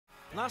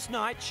Last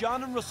night,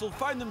 Sian and Russell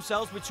found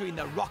themselves between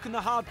the rock and the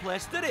hard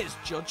place that is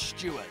Judge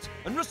Stewart.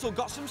 And Russell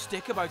got some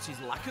stick about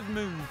his lack of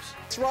moves.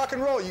 It's rock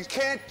and roll. You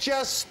can't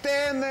just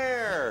stand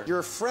there.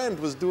 Your friend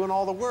was doing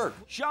all the work.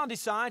 Sian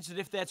decides that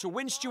if they're to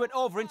win Stewart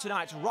over in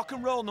tonight's rock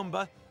and roll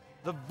number,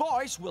 the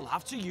voice will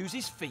have to use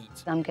his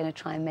feet. I'm going to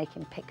try and make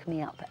him pick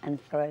me up and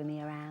throw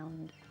me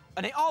around.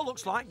 And it all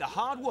looks like the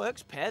hard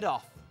work's paid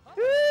off.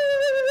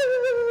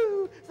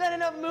 Is that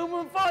enough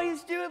movement for you,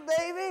 Stewart,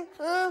 baby?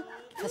 Huh?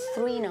 For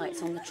 3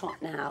 nights on the trot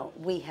now,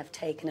 we have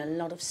taken a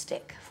lot of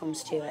stick from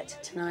Stewart.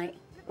 Tonight,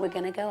 we're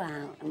going to go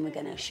out and we're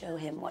going to show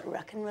him what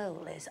rock and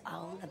roll is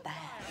all about.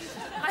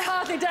 I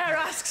hardly dare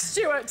ask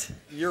Stewart.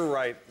 You're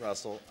right,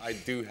 Russell. I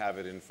do have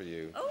it in for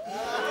you. Oh.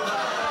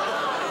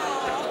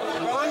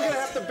 Well, I'm going to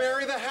have to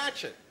bury the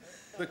hatchet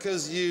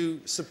because you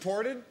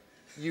supported,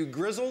 you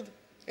grizzled,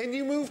 and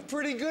you moved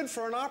pretty good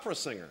for an opera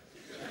singer.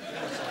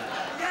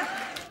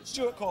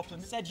 Stuart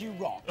Copeland said you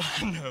rock.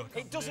 No.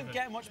 It doesn't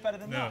get much better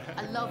than that.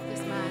 I love this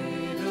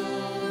man.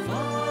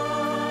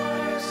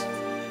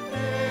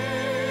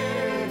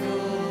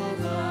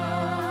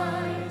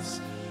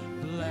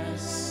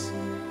 Bless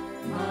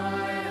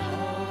my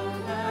whole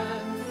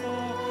land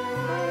forever.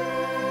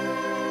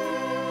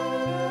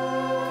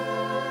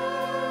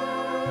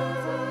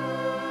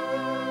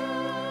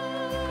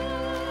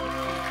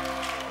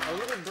 A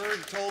little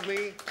bird told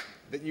me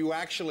that you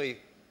actually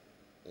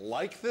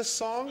like this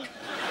song.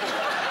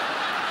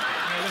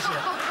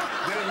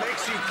 That it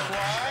makes you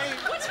cry?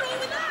 What's wrong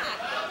with that?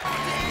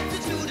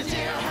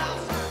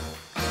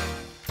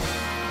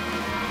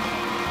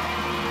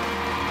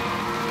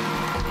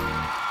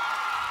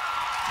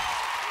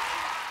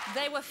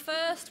 They were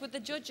first with the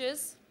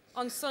judges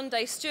on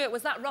Sunday. Stuart,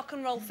 was that rock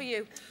and roll for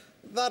you?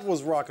 That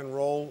was rock and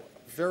roll,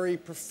 very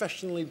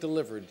professionally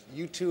delivered.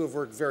 You two have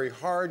worked very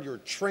hard. You're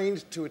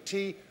trained to a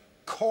T,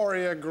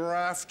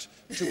 choreographed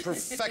to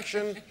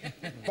perfection.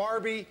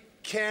 Barbie,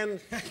 Ken,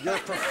 your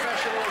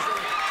professionalism.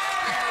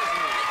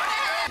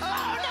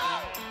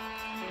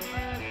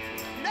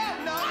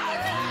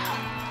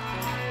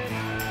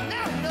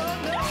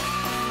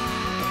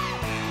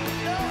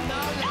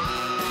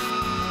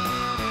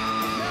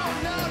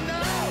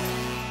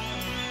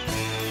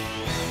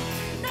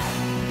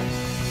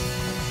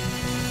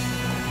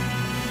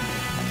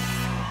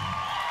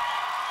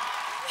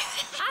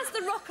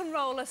 Rock and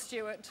roller,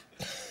 Stuart.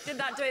 Did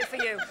that do it for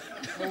you?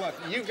 Well, look,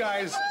 you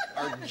guys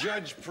are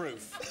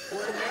judge-proof. We're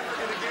never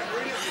going to get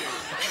rid of you. The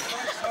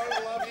folks so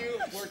love you.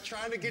 We're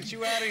trying to get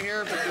you out of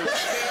here, but you're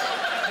still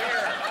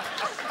here.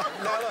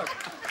 Now, look,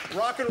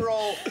 rock and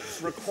roll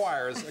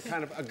requires a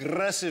kind of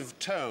aggressive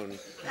tone.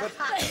 But,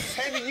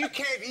 Henry, you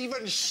can't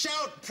even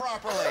shout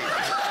properly.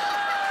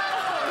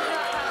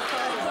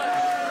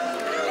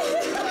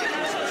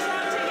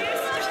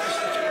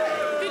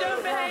 If you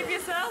don't behave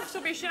yourself,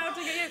 she'll be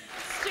shouting at you.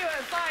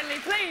 Stuart, finally,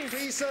 please.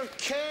 Piece of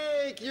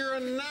cake. You're a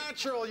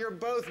natural. You're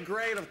both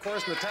great. Of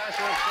course,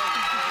 Natasha.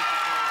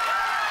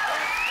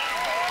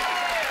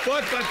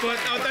 But.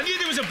 I knew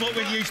there was a but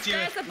with you, Stuart.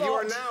 There's a but. You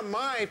are now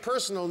my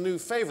personal new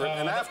favourite,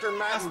 and after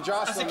Matt and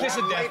Jocelyn, kiss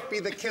of that death. might be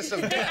the kiss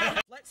of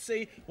death. Let's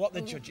see what the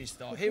judges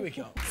thought. Here we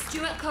go.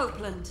 Stuart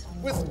Copeland.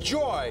 With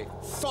joy,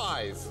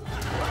 5.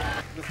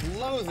 With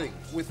loathing,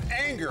 with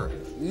anger,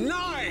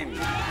 9.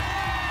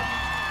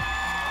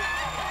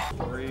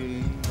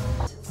 3,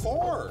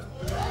 4,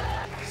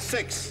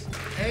 6,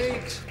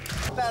 8.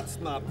 That's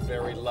not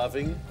very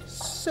loving.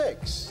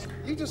 6.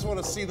 You just want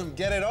to see them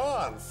get it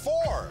on.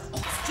 4.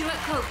 Stuart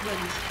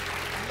Copeland.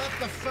 Let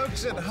the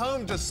folks at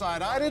home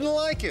decide. I didn't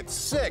like it.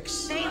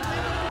 6.